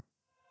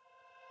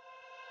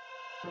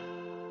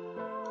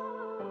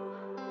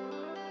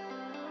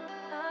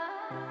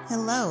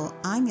Hello,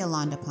 I'm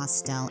Yolanda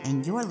Postel,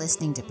 and you're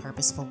listening to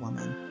Purposeful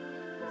Woman,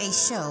 a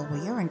show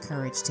where you're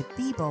encouraged to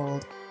be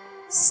bold,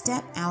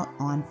 step out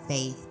on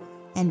faith,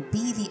 and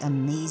be the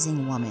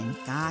amazing woman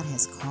God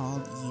has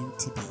called you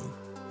to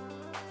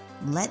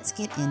be. Let's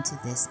get into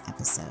this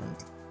episode.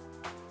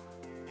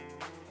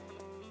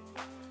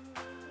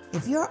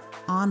 If you're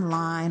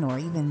online or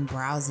even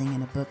browsing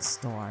in a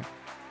bookstore,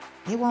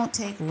 it won't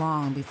take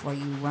long before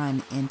you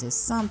run into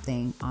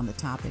something on the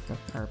topic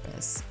of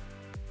purpose.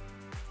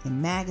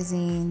 In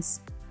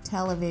magazines,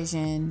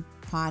 television,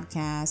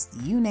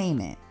 podcasts, you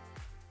name it,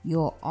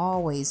 you'll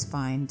always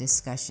find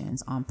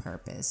discussions on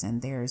purpose,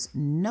 and there's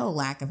no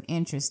lack of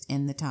interest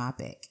in the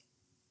topic.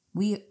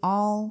 We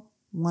all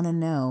want to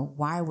know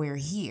why we're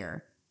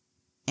here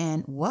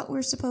and what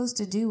we're supposed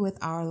to do with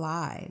our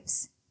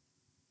lives.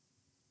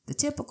 The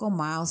typical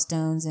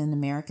milestones in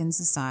American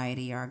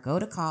society are go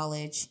to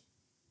college,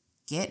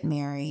 get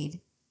married,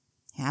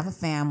 have a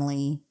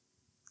family,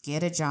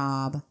 get a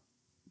job,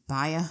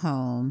 buy a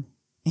home,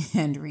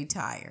 and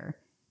retire.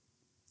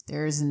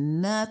 There's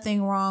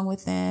nothing wrong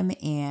with them,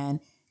 and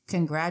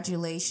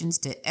congratulations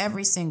to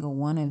every single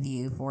one of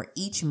you for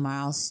each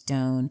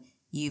milestone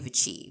you've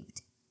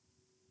achieved.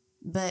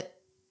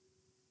 But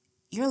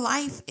your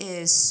life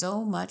is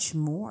so much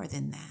more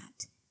than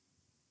that.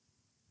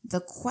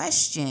 The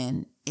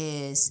question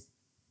is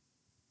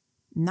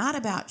not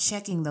about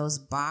checking those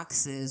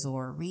boxes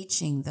or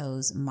reaching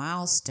those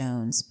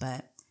milestones,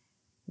 but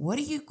what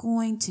are you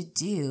going to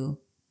do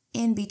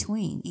in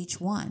between each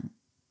one?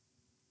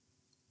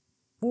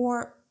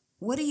 Or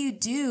what do you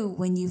do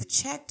when you've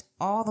checked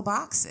all the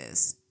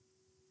boxes?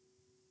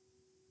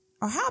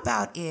 Or how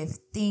about if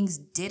things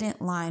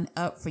didn't line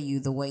up for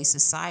you the way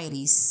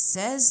society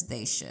says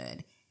they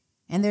should,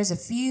 and there's a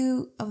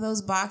few of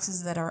those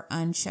boxes that are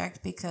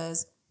unchecked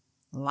because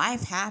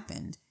life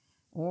happened,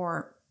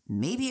 or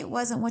maybe it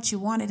wasn't what you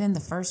wanted in the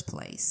first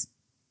place?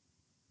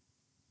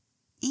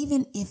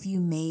 Even if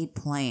you made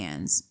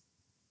plans,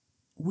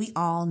 we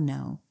all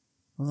know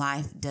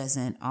life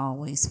doesn't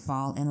always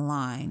fall in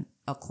line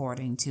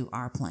according to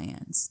our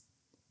plans.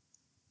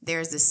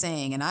 There's a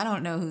saying, and I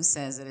don't know who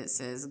says it. It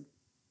says,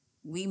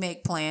 we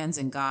make plans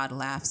and God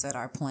laughs at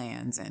our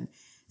plans. And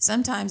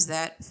sometimes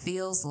that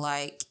feels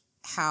like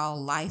how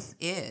life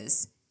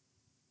is.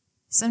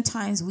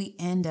 Sometimes we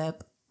end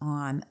up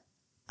on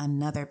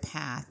another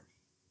path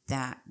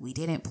that we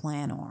didn't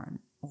plan on,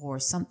 or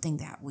something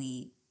that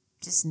we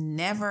just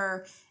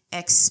never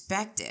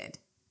expected.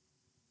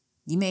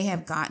 You may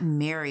have gotten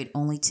married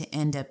only to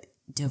end up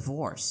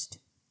divorced,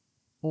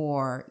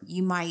 or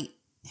you might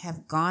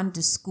have gone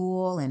to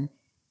school and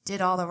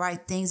did all the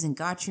right things and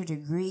got your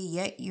degree,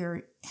 yet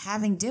you're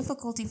having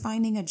difficulty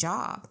finding a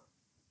job.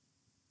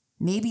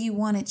 Maybe you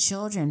wanted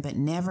children but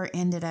never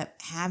ended up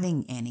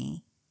having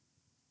any.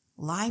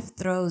 Life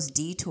throws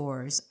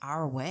detours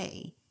our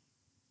way,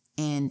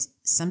 and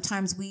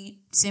sometimes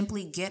we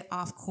simply get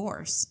off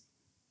course.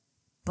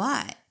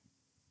 But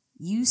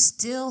you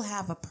still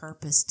have a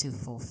purpose to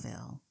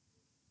fulfill.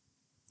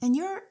 And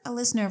you're a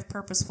listener of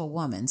Purposeful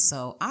Woman,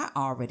 so I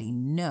already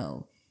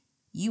know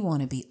you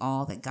want to be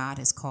all that God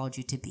has called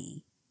you to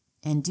be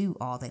and do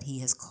all that He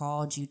has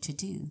called you to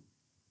do.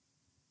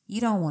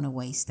 You don't want to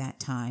waste that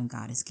time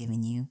God has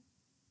given you.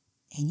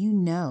 And you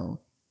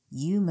know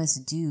you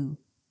must do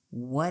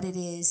what it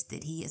is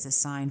that He has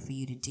assigned for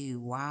you to do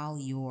while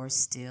you're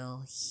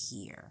still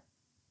here.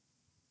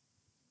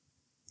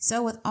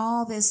 So with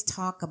all this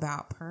talk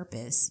about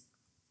purpose,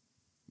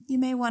 you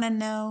may want to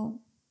know,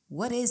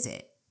 what is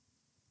it?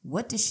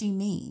 What does she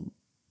mean?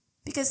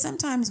 Because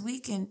sometimes we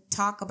can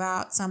talk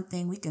about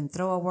something, we can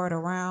throw a word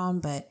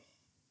around, but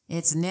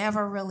it's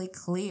never really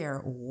clear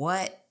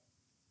what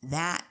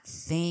that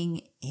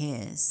thing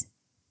is.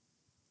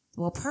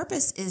 Well,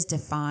 purpose is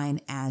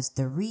defined as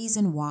the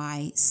reason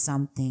why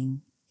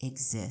something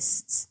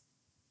exists.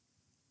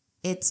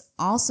 It's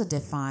also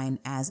defined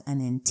as an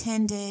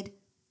intended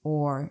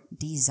or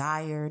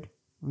desired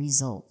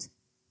result.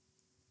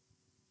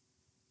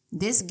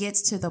 This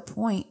gets to the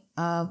point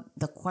of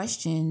the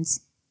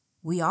questions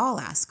we all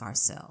ask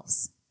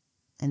ourselves,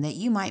 and that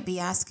you might be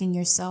asking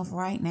yourself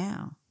right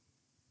now.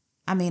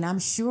 I mean, I'm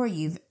sure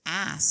you've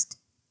asked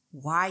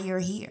why you're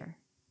here.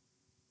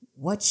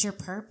 What's your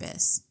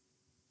purpose?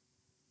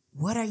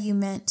 What are you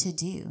meant to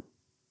do?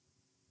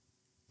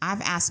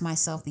 I've asked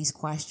myself these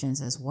questions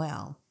as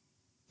well,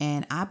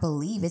 and I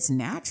believe it's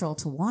natural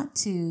to want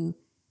to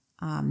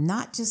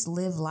not just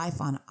live life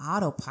on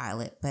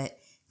autopilot, but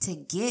to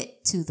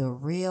get to the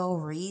real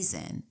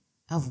reason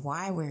of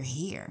why we're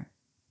here.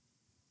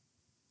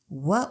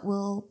 What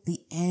will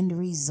the end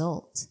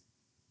result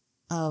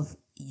of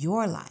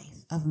your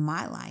life, of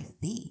my life,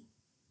 be?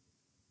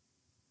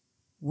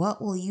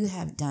 What will you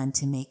have done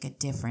to make a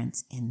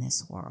difference in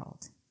this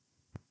world?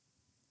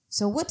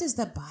 So what does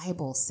the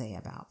Bible say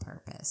about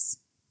purpose?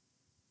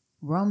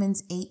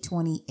 Romans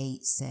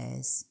 8:28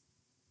 says,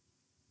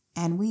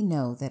 "And we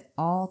know that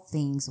all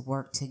things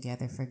work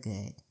together for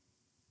good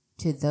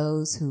to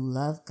those who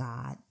love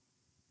God,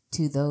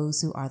 to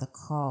those who are the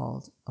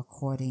called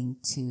according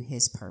to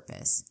his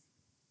purpose.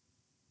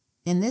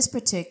 In this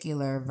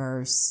particular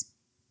verse,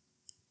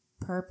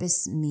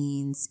 purpose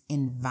means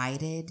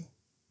invited,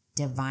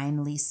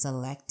 divinely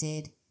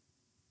selected,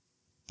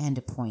 and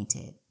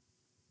appointed.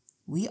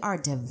 We are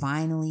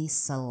divinely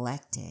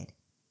selected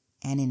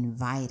and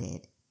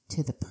invited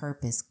to the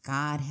purpose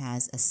God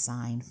has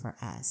assigned for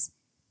us,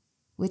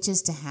 which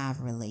is to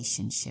have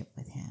relationship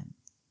with him.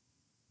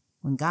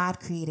 When God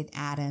created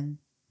Adam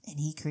and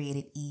he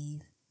created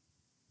Eve,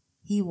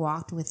 he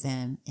walked with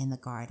them in the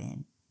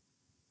garden.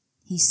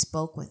 He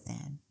spoke with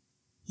them.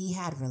 He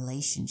had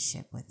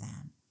relationship with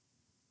them.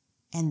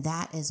 And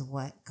that is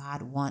what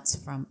God wants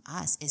from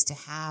us, is to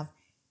have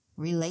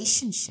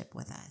relationship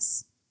with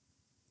us.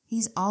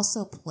 He's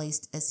also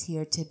placed us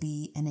here to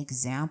be an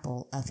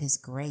example of his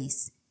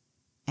grace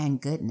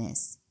and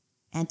goodness,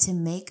 and to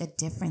make a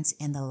difference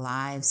in the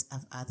lives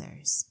of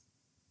others.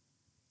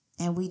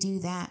 And we do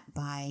that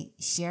by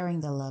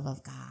sharing the love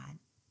of God,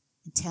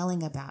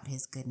 telling about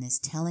his goodness,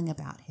 telling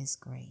about his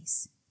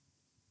grace,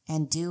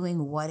 and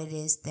doing what it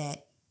is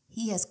that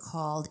he has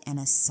called and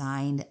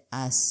assigned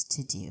us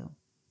to do.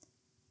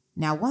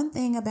 Now, one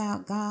thing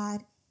about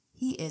God,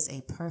 he is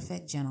a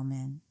perfect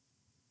gentleman.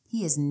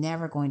 He is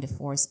never going to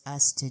force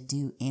us to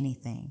do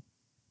anything.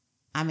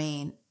 I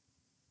mean,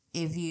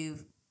 if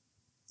you've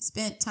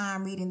spent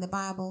time reading the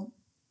Bible,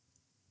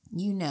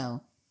 you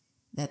know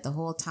that the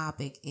whole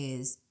topic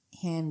is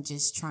him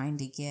just trying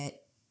to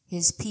get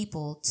his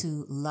people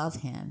to love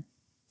him,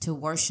 to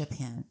worship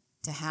him,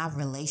 to have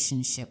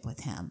relationship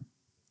with him.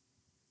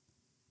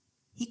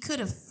 He could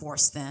have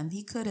forced them.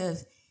 He could have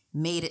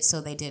made it so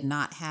they did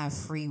not have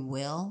free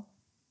will.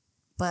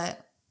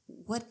 But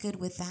what good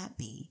would that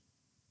be?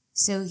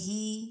 So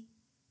he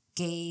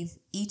gave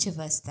each of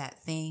us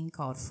that thing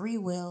called free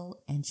will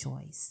and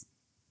choice.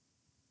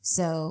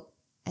 So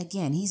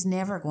again, he's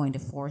never going to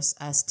force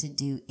us to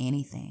do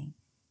anything.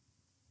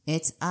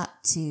 It's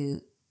up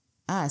to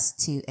us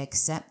to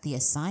accept the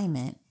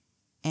assignment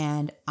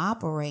and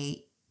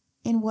operate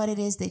in what it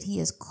is that he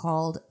has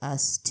called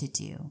us to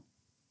do.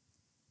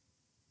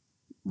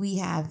 We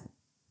have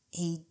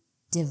a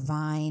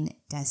divine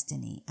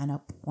destiny, an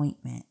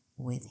appointment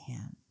with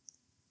him.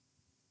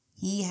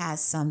 He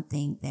has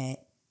something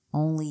that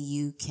only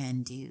you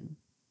can do,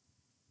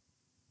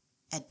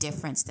 a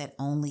difference that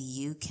only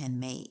you can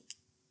make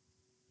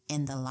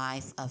in the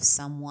life of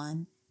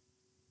someone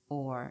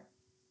or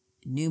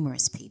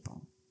numerous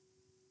people.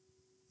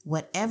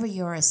 Whatever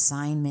your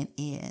assignment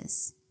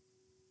is,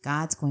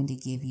 God's going to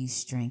give you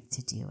strength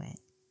to do it.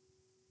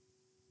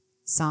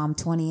 Psalm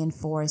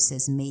 20:4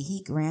 says, "May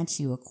he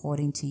grant you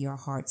according to your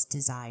heart's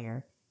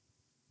desire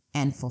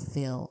and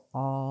fulfill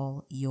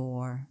all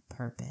your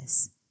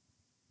purpose."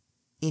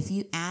 If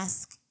you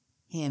ask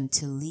him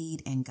to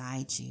lead and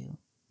guide you,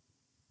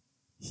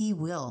 he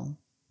will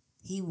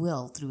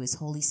through his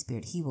Holy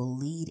Spirit, he will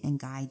lead and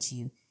guide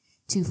you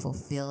to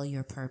fulfill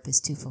your purpose,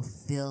 to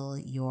fulfill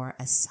your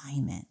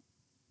assignment,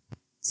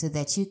 so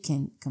that you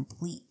can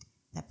complete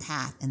the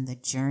path and the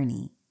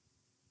journey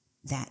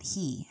that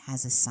he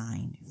has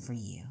assigned for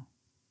you.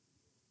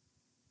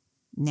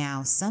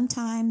 Now,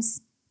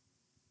 sometimes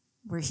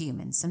we're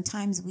human.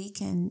 Sometimes we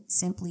can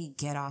simply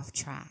get off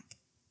track.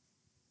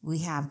 We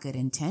have good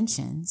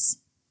intentions,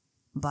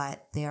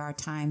 but there are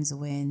times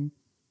when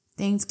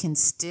things can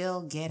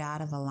still get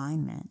out of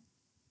alignment.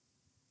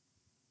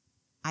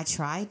 I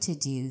tried to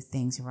do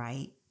things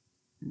right,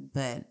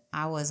 but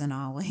I wasn't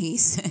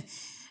always,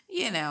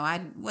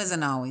 I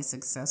wasn't always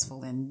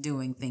successful in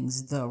doing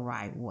things the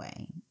right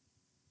way.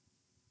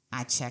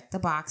 I checked the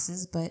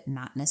boxes, but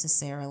not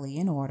necessarily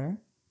in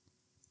order.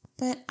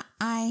 But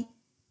I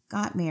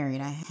got married.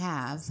 I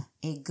have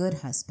a good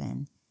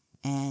husband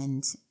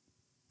and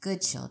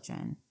good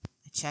children.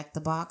 I checked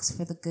the box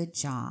for the good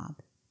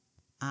job.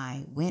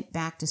 I went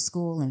back to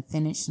school and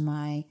finished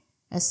my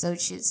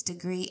associate's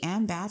degree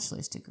and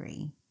bachelor's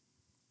degree.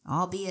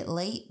 Albeit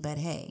late, but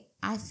hey,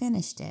 I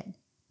finished it.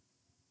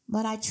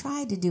 But I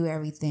tried to do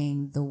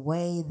everything the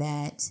way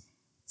that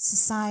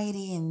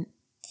society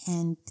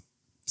and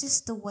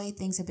just the way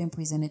things have been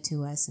presented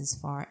to us as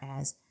far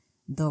as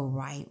the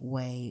right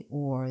way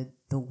or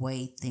the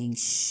way things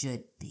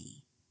should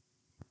be.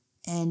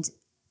 And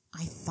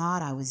I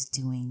thought I was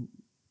doing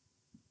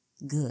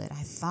good.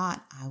 I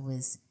thought I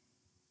was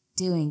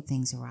doing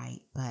things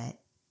right, but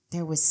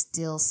there was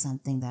still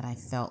something that I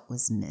felt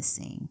was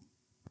missing.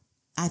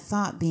 I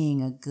thought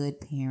being a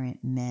good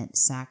parent meant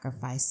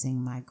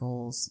sacrificing my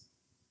goals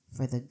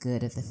for the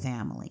good of the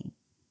family.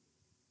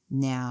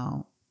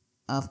 Now,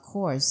 of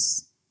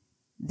course,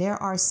 there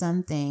are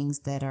some things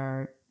that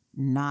are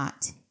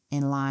not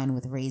in line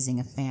with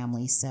raising a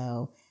family.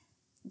 So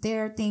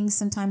there are things,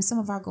 sometimes some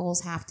of our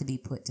goals have to be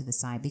put to the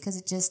side because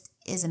it just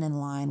isn't in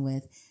line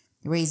with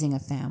raising a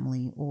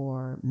family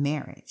or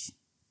marriage.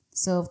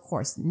 So of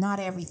course, not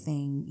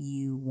everything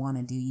you want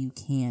to do, you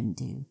can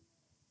do.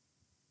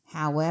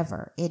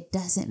 However, it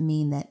doesn't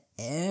mean that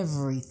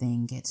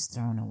everything gets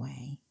thrown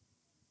away.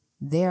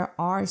 There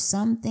are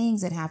some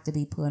things that have to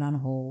be put on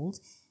hold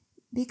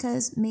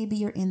because maybe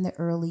you're in the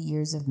early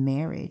years of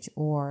marriage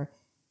or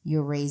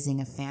you're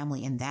raising a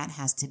family, and that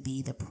has to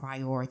be the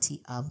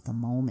priority of the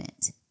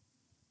moment.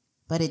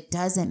 But it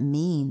doesn't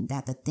mean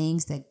that the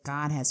things that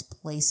God has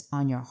placed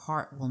on your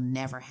heart will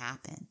never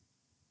happen.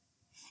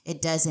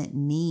 It doesn't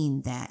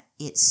mean that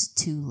it's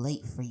too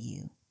late for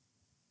you.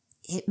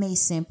 It may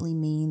simply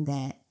mean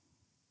that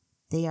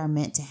they are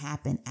meant to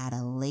happen at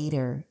a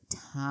later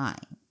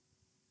time.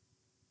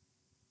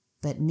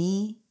 But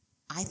me,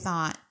 I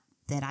thought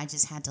that I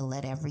just had to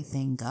let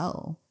everything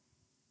go.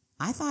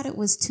 I thought it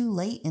was too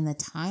late in the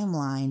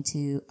timeline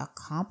to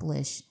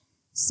accomplish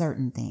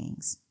certain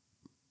things.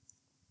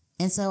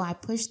 And so I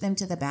pushed them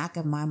to the back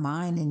of my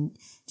mind and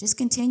just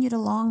continued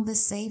along the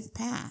safe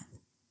path.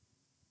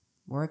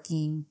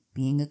 Working,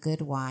 being a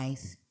good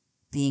wife,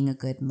 being a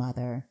good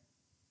mother.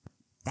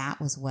 That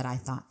was what I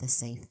thought the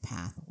safe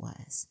path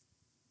was.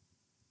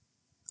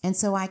 And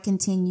so I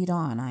continued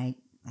on. I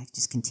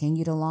just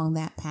continued along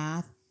that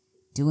path,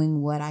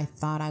 doing what I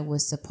thought I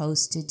was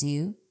supposed to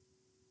do.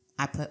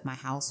 I put my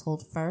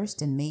household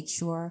first and made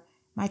sure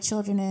my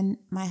children and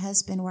my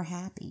husband were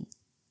happy.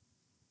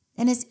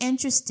 And it's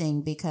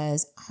interesting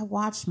because I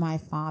watched my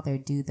father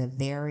do the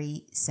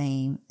very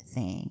same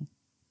thing.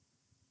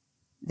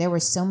 There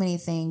were so many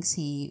things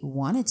he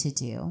wanted to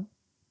do,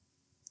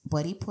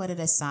 but he put it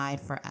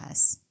aside for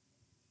us.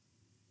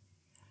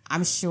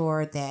 I'm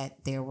sure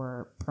that there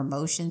were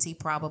promotions he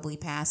probably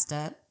passed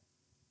up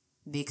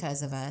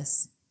because of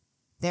us.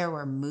 There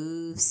were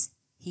moves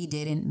he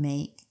didn't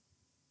make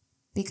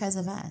because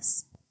of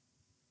us.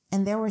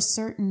 And there were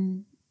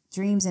certain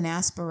dreams and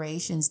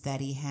aspirations that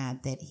he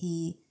had that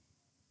he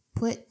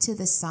put to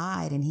the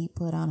side and he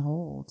put on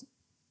hold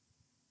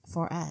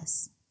for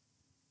us.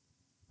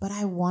 But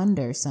I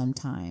wonder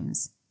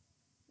sometimes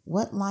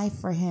what life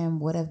for him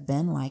would have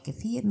been like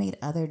if he had made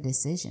other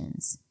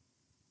decisions.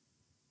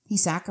 He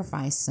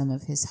sacrificed some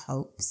of his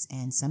hopes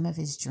and some of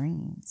his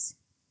dreams.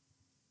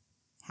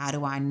 How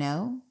do I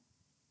know?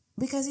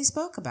 Because he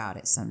spoke about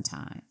it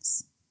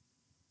sometimes.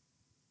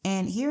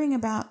 And hearing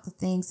about the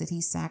things that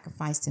he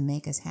sacrificed to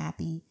make us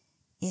happy,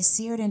 it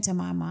seared into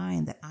my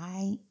mind that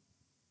I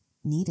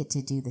needed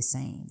to do the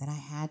same, that I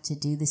had to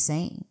do the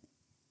same.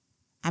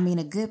 I mean,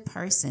 a good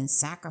person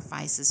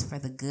sacrifices for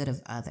the good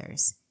of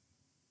others.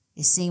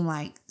 It seemed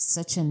like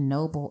such a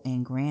noble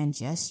and grand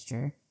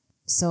gesture.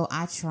 So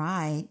I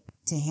tried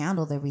to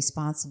handle the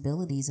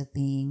responsibilities of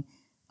being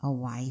a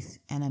wife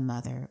and a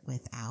mother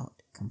without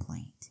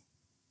complaint.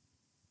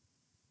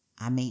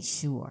 I made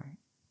sure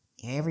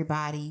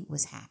everybody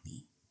was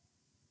happy.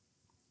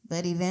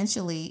 But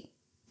eventually,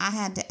 I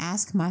had to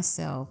ask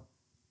myself,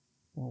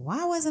 well,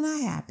 why wasn't I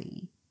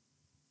happy?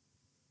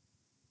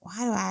 Why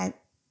do I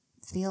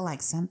feel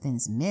like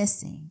something's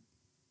missing?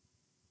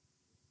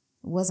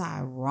 Was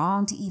I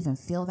wrong to even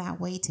feel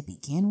that way to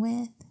begin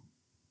with?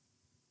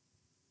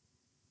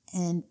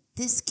 And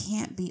this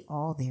can't be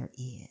all there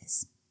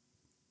is.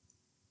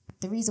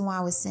 The reason why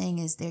I was saying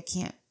is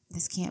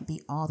this can't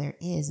be all there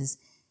is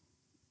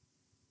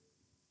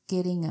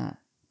getting up,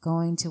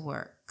 going to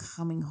work,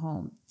 coming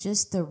home,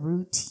 just the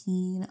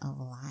routine of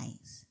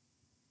life.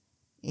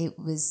 It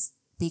was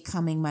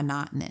becoming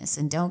monotonous.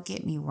 And don't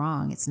get me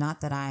wrong, it's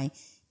not that I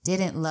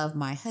didn't love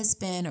my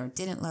husband or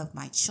didn't love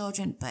my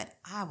children, but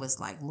I was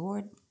like,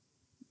 Lord,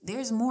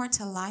 there's more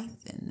to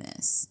life than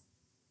this.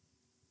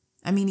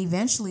 I mean,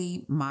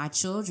 eventually my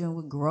children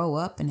would grow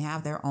up and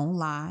have their own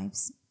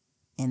lives,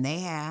 and they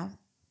have.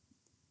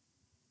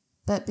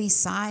 But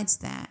besides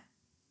that,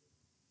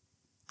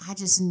 I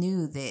just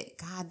knew that,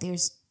 God,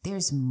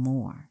 there's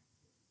more.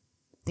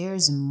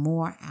 There's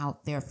more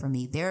out there for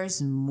me.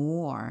 There's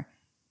more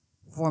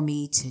for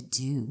me to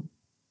do.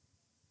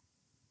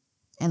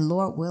 And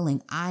Lord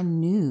willing, I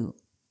knew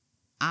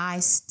I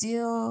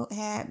still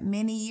had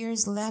many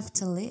years left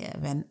to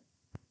live. And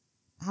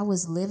I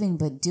was living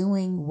but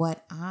doing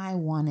what I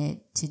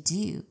wanted to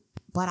do.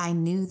 But I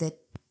knew that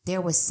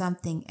there was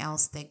something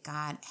else that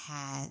God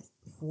had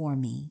for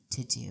me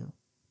to do.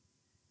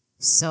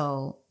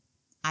 So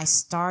I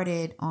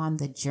started on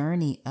the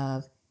journey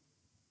of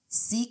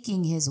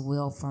seeking His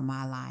will for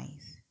my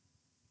life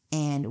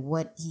and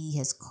what He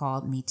has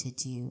called me to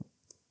do.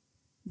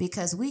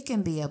 Because we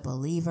can be a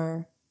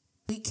believer,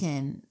 we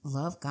can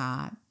love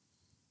God,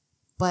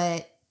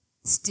 but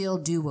still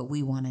do what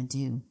we want to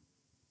do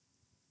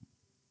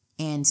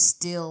and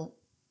still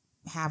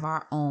have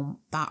our own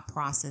thought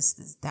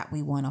processes that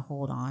we want to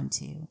hold on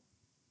to.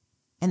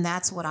 And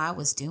that's what I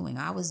was doing.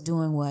 I was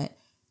doing what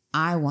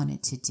I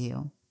wanted to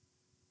do.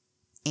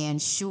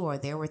 And sure,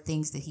 there were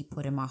things that He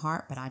put in my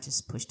heart, but I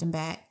just pushed him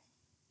back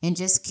and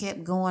just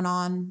kept going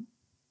on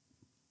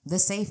the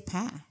safe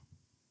path.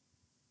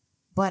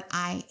 But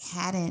I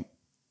hadn't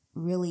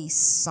really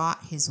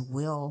sought His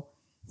will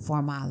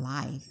for my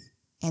life.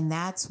 And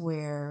that's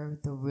where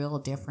the real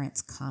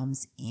difference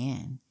comes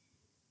in.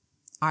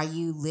 Are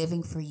you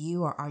living for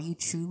you, or are you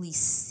truly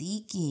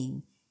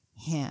seeking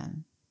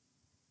Him?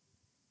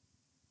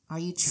 Are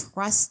you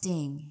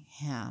trusting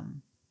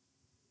Him?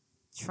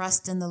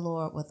 Trust in the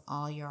Lord with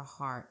all your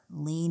heart.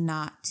 Lean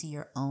not to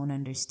your own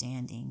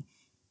understanding.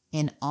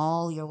 In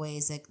all your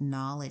ways,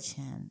 acknowledge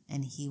him,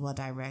 and he will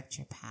direct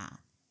your path.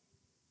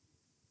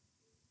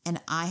 And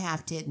I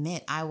have to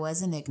admit, I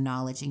wasn't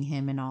acknowledging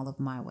him in all of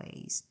my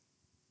ways.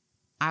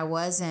 I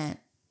wasn't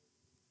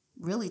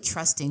really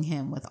trusting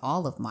him with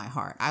all of my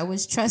heart. I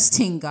was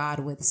trusting God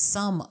with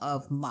some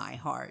of my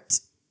heart,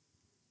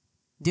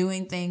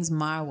 doing things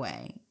my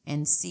way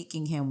and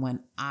seeking him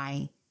when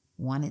I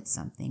wanted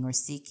something, or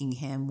seeking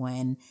him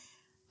when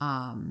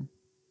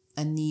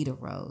a need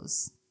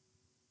arose.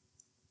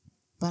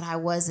 But I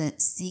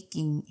wasn't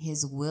seeking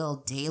his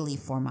will daily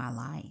for my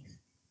life.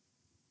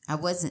 I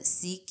wasn't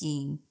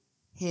seeking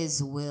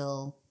his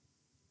will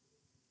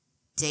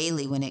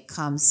daily when it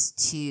comes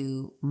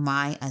to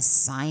my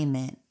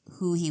assignment,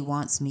 who he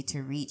wants me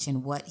to reach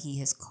and what he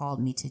has called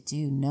me to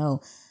do.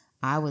 No,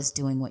 I was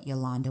doing what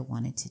Yolanda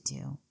wanted to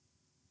do.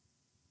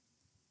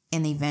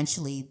 And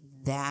eventually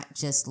that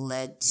just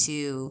led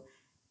to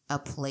a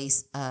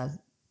place of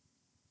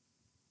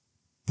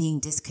being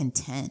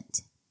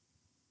discontent,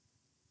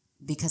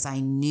 because I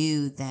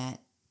knew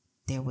that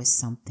there was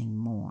something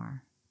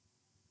more.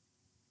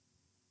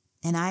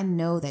 And I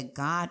know that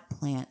God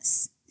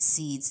plants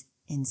seeds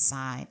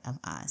inside of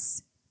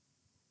us.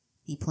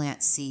 He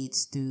plants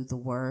seeds through the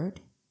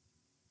word,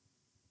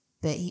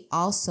 but he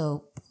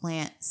also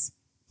plants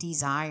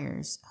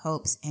desires,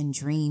 hopes, and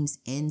dreams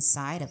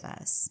inside of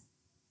us.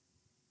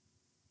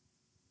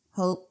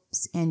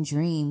 Hopes and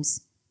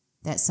dreams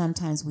that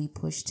sometimes we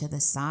push to the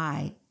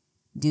side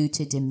due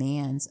to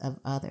demands of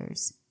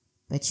others.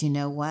 But you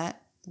know what?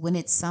 When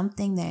it's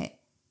something that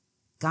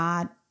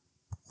God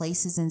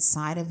places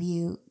inside of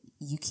you,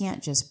 you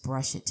can't just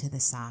brush it to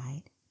the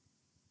side.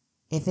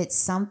 If it's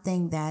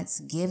something that's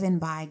given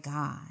by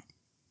God,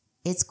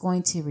 it's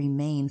going to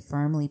remain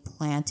firmly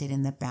planted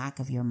in the back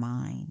of your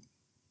mind.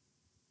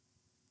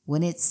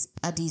 When it's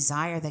a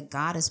desire that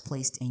God has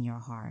placed in your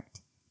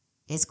heart,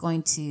 it's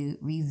going to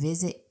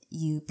revisit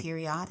you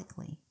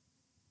periodically.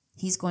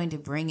 He's going to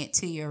bring it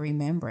to your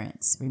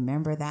remembrance.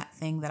 Remember that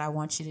thing that I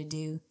want you to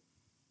do?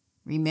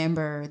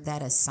 Remember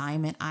that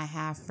assignment I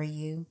have for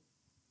you?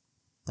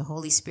 The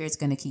Holy Spirit's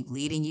going to keep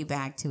leading you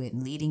back to it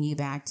and leading you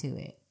back to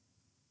it.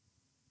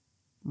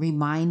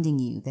 Reminding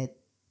you that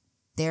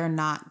they're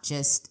not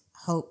just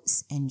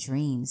hopes and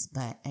dreams,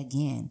 but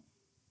again,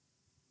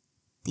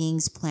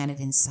 things planted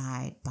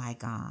inside by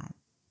God.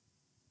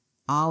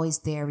 Always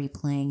there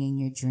replaying in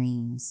your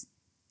dreams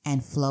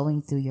and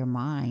flowing through your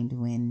mind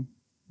when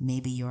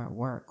maybe you're at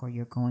work or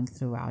you're going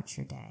throughout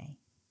your day.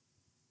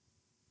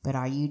 But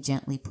are you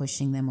gently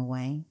pushing them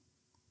away?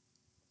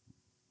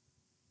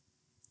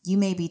 You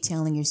may be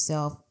telling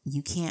yourself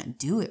you can't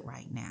do it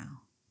right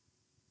now.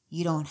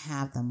 You don't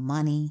have the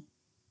money.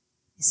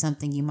 It's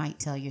something you might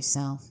tell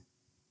yourself.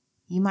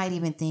 You might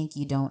even think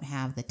you don't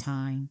have the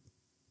time.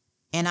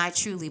 And I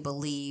truly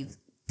believe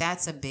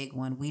that's a big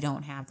one. We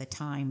don't have the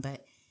time,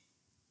 but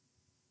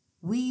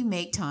we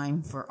make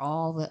time for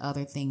all the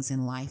other things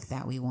in life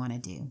that we want to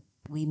do.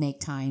 We make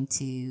time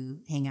to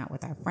hang out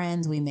with our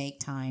friends. We make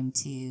time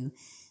to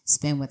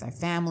spend with our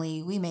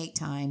family. We make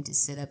time to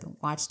sit up and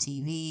watch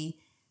TV.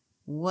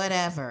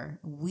 Whatever.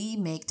 We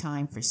make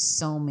time for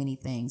so many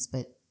things,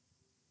 but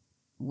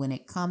when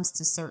it comes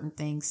to certain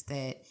things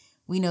that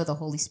we know the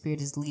Holy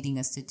Spirit is leading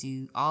us to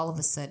do, all of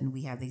a sudden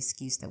we have the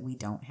excuse that we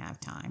don't have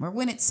time. Or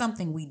when it's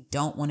something we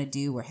don't want to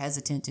do or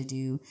hesitant to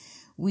do,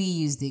 we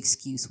use the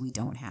excuse we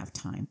don't have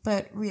time.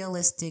 But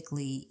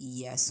realistically,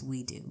 yes,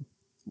 we do.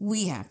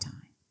 We have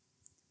time.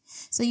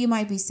 So you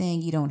might be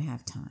saying you don't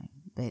have time,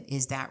 but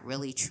is that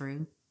really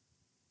true?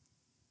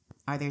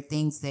 Are there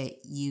things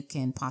that you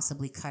can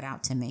possibly cut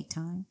out to make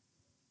time?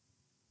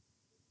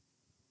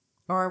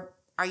 Or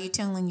are you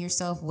telling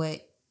yourself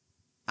what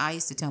I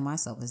used to tell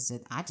myself, is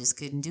that I just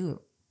couldn't do it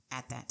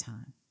at that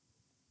time?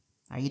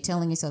 Are you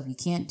telling yourself you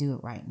can't do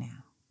it right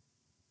now?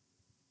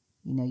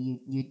 You know,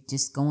 you're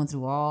just going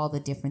through all the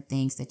different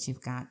things that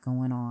you've got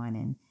going on,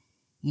 and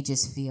you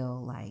just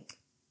feel like,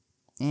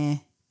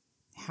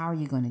 how are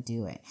you going to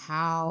do it?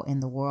 How in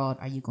the world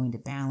are you going to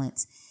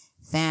balance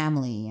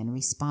family and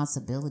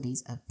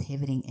responsibilities of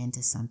pivoting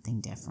into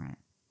something different?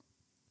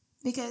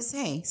 Because,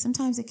 hey,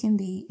 sometimes it can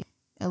be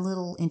a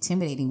little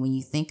intimidating when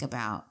you think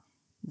about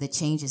the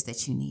changes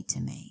that you need to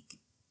make.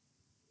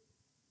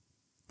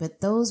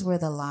 But those were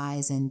the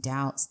lies and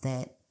doubts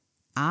that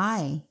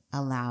I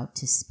allowed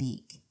to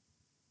speak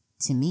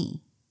to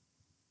me.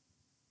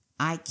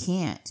 I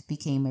can't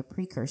became a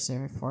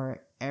precursor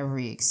for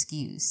every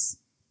excuse.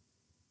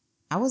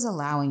 I was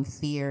allowing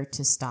fear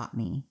to stop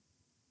me.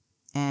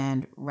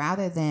 And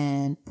rather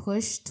than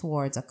push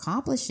towards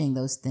accomplishing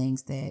those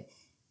things that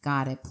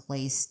God had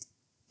placed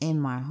in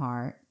my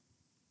heart,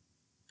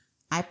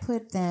 I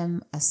put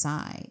them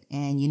aside.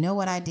 And you know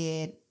what I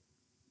did?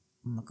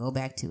 I'm going to go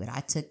back to it. I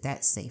took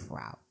that safe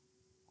route.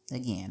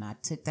 Again, I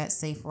took that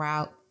safe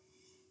route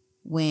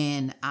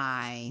when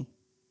I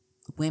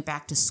went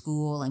back to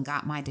school and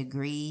got my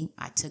degree.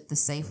 I took the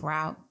safe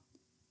route.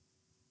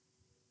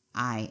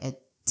 I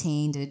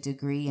attained a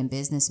degree in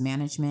business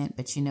management,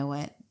 but you know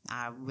what?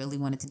 I really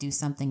wanted to do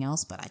something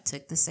else, but I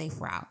took the safe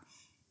route.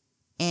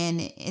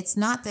 And it's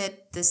not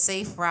that the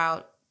safe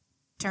route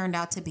turned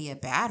out to be a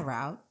bad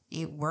route.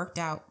 It worked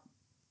out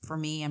for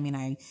me. I mean,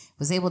 I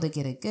was able to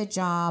get a good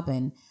job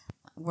and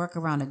work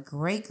around a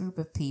great group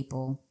of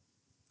people.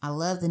 I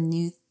love the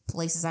new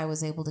places I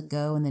was able to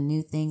go and the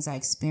new things I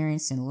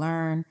experienced and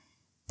learned.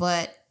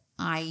 But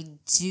I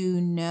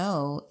do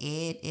know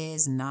it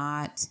is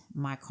not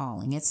my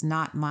calling. It's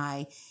not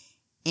my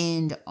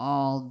end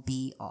all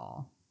be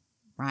all,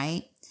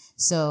 right?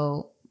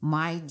 So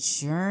my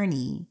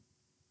journey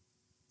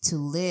to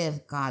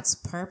live God's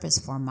purpose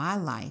for my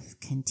life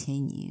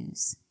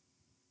continues.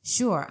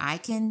 Sure, I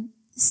can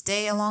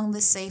stay along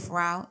the safe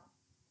route,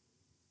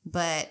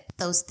 but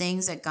those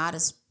things that God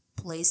has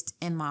placed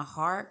in my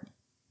heart,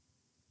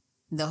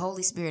 the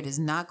Holy Spirit is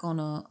not going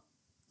to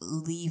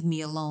leave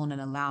me alone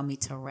and allow me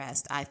to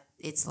rest.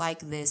 It's like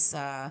this,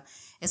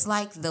 it's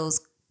like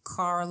those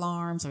car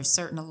alarms or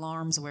certain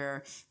alarms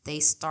where they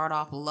start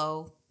off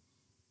low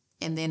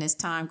and then as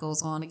time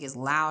goes on, it gets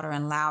louder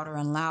and louder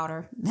and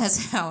louder.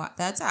 That's how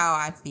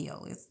I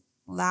feel. It's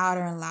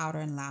louder and louder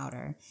and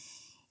louder.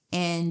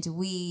 And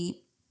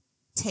we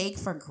take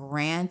for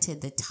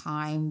granted the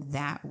time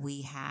that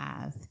we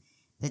have,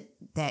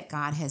 that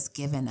God has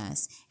given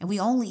us. And we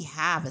only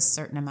have a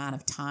certain amount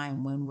of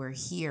time when we're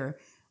here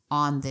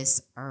on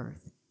this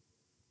earth.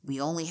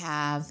 We only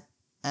have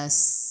a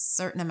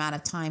certain amount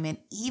of time. And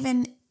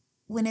even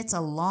when it's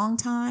a long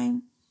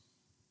time,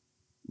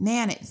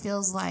 man, it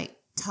feels like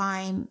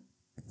time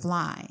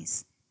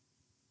flies.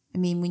 I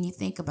mean, when you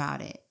think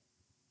about it,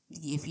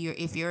 if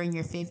you're in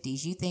your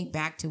 50s, you think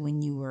back to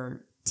when you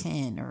were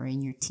 10 or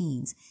in your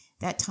teens,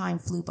 that time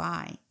flew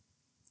by.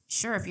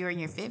 Sure, if you're in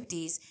your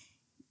 50s,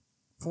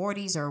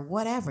 40s, or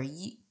whatever,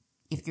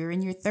 if you're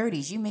in your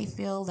 30s, you may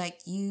feel like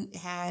you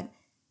had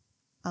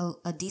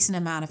a decent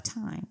amount of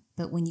time.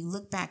 But when you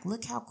look back,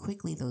 look how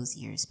quickly those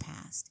years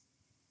passed.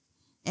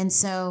 And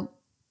so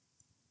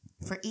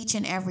for each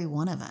and every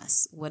one of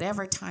us,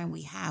 whatever time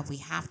we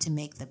have to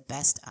make the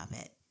best of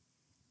it.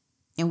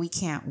 And we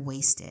can't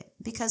waste it.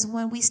 Because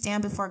when we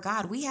stand before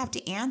God, we have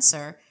to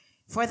answer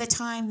for the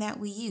time that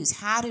we use.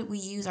 How did we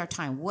use our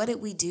time? What did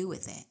we do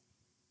with it?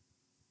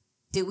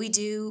 Did we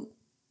do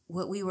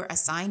what we were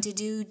assigned to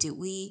do? Did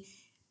we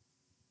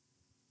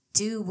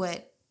do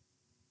what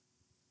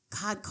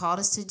God called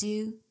us to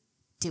do?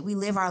 Did we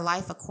live our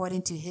life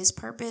according to his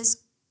purpose?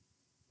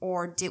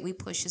 Or did we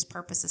push his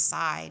purpose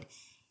aside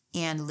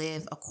and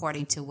live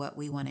according to what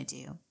we want to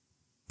do?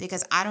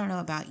 Because I don't know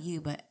about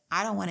you, but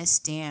I don't want to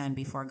stand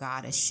before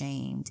God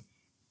ashamed,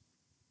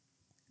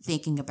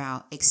 thinking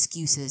about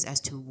excuses as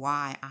to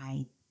why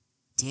I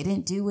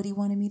didn't do what he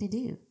wanted me to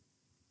do.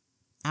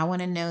 I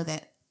want to know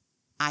that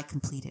I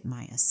completed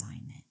my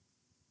assignment,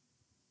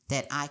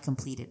 that I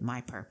completed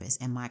my purpose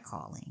and my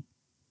calling.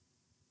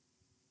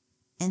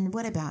 And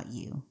what about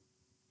you?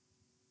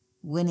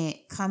 When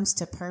it comes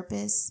to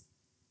purpose,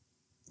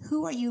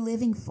 who are you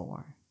living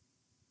for?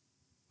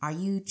 Are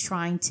you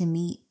trying to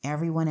meet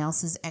everyone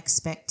else's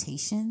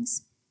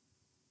expectations?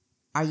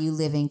 Are you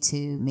living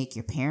to make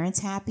your parents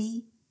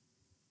happy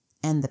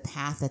and the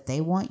path that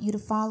they want you to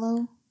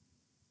follow?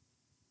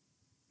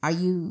 Are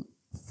you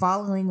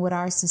following what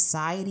our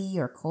society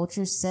or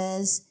culture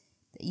says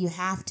that you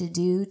have to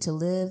do to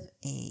live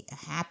a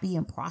happy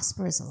and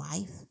prosperous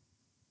life?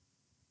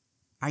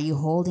 Are you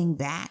holding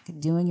back,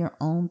 doing your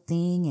own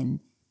thing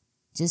and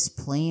just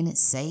playing it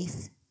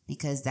safe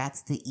because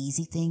that's the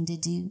easy thing to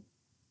do?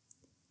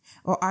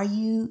 Or are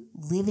you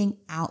living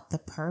out the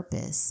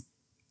purpose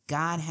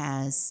God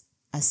has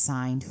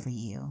assigned for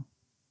you?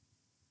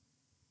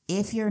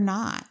 If you're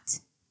not,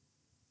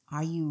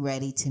 are you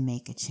ready to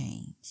make a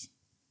change?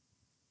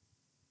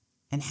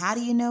 And how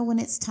do you know when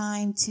it's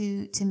time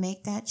to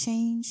make that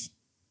change?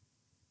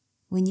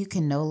 When you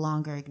can no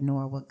longer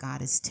ignore what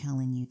God is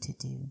telling you to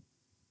do.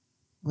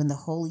 When the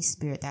Holy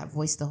Spirit, that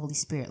voice of the Holy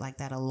Spirit, like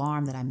that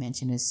alarm that I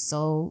mentioned, is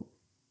so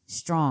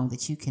strong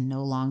that you can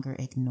no longer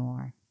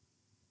ignore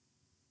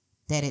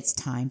that it's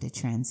time to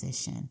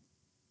transition.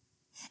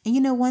 And you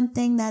know, one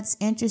thing that's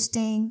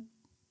interesting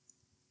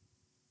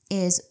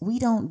is we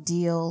don't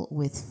deal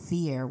with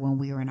fear when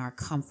we are in our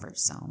comfort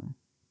zone.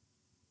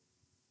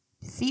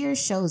 Fear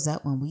shows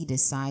up when we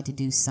decide to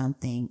do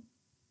something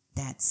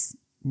that's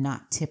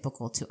not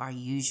typical to our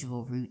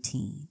usual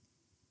routine.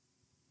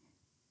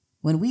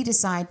 When we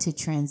decide to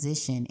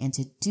transition and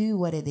to do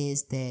what it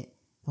is that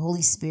the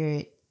Holy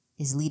Spirit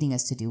is leading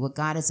us to do, what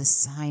God has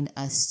assigned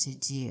us to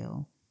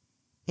do,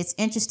 it's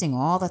interesting,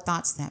 all the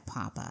thoughts that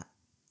pop up.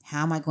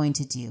 How am I going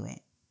to do it?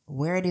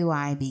 Where do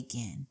I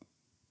begin?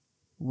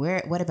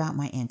 What about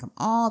my income?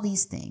 All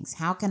these things.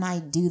 How can I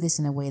do this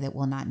in a way that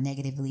will not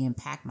negatively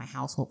impact my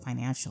household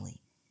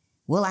financially?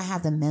 Will I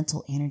have the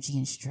mental energy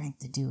and strength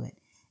to do it?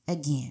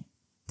 Again,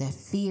 the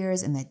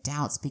fears and the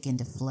doubts begin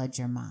to flood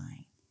your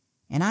mind.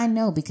 And I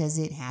know because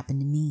it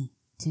happened to me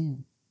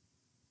too.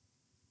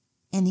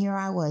 And here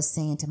I was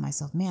saying to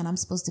myself, man, I'm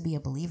supposed to be a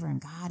believer in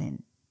God,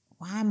 and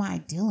why am I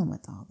dealing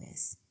with all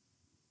this?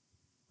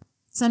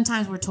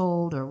 Sometimes we're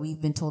told, or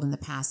we've been told in the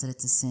past, that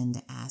it's a sin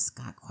to ask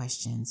God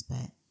questions,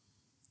 but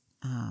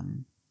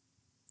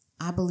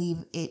I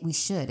believe we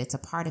should. It's a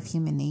part of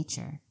human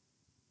nature.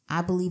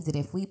 I believe that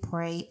if we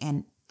pray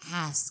and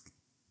ask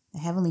the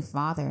Heavenly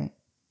Father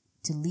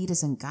to lead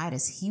us and guide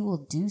us, He will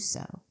do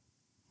so.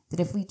 That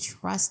if we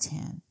trust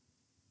Him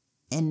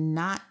and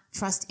not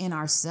trust in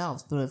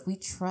ourselves, but if we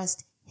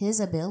trust His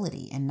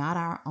ability and not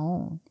our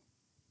own,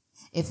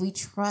 if we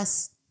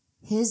trust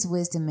His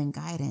wisdom and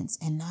guidance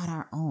and not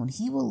our own,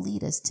 He will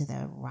lead us to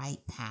the right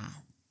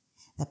path,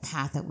 the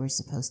path that we're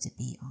supposed to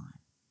be on,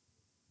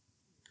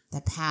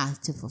 the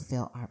path to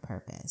fulfill our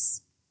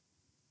purpose.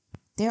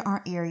 There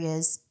are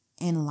areas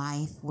in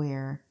life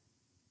where,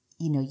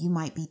 you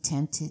might be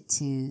tempted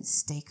to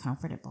stay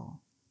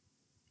comfortable,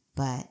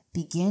 but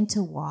begin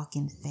to walk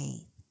in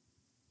faith,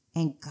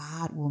 and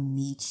God will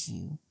meet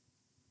you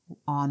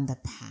on the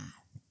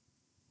path,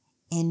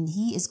 and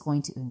He is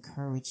going to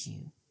encourage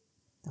you.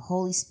 The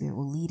Holy Spirit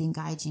will lead and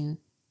guide you,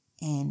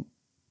 and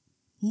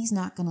He's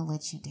not going to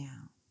let you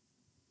down.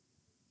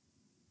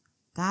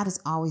 God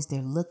is always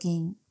there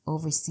looking,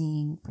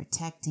 overseeing,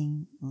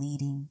 protecting,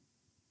 leading.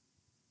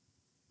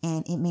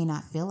 And it may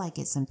not feel like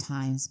it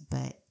sometimes,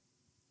 but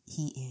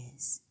He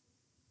is.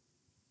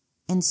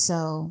 And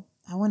so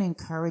I want to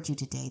encourage you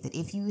today that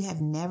if you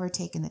have never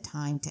taken the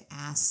time to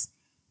ask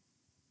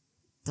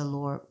the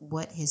Lord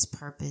what His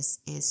purpose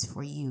is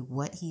for you,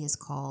 what He has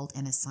called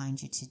and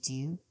assigned you to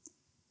do,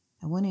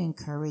 I want to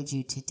encourage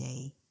you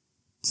today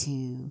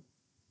to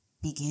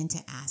begin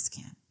to ask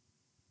Him,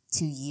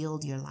 to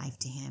yield your life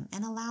to Him,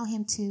 and allow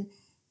Him to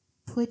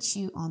put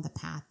you on the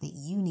path that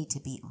you need to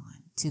be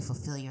on to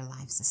fulfill your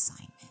life's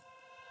assignment.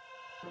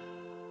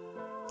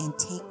 And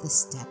take the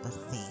step of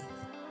faith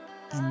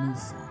and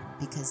move forward,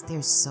 because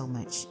there's so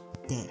much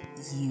that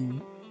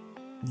you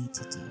need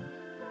to do.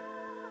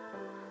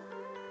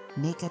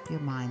 Make up your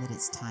mind that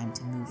it's time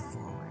to move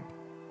forward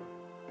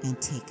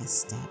and take a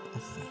step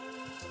of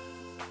faith.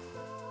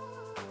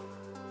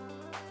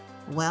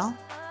 Well,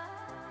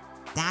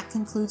 that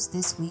concludes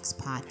this week's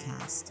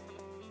podcast.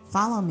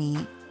 Follow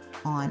me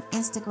on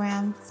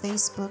Instagram,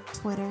 Facebook,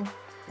 Twitter,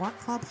 or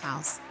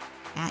Clubhouse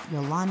at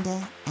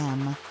Yolanda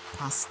M.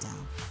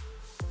 Postel.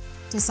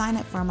 To sign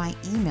up for my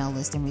email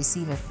list and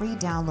receive a free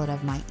download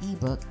of my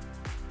ebook,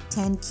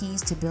 10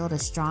 Keys to Build a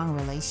Strong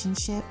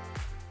Relationship,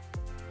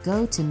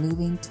 go to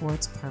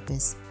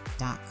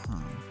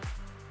movingtowardspurpose.com.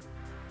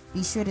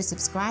 Be sure to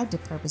subscribe to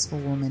Purposeful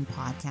Woman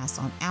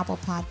Podcast on Apple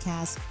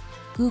Podcasts,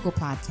 Google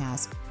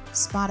Podcasts,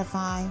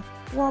 Spotify,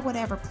 or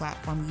whatever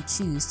platform you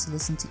choose to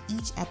listen to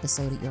each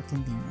episode at your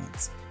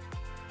convenience.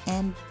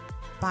 And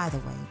by the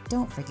way,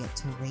 don't forget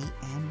to rate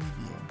and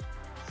review.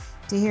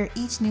 To hear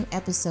each new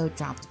episode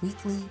dropped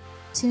weekly,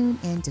 tune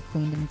in to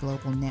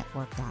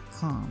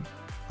queendomglobalnetwork.com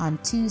on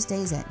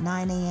Tuesdays at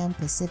 9 a.m.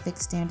 Pacific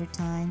Standard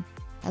Time,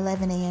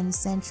 11 a.m.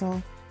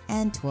 Central,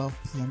 and 12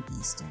 p.m.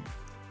 Eastern.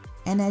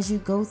 And as you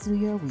go through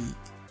your week,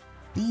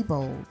 be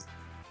bold,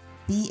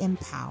 be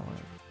empowered,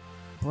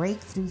 break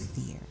through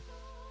fear,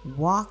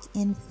 walk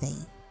in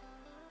faith,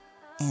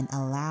 and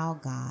allow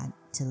God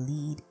to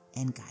lead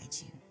and guide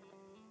you.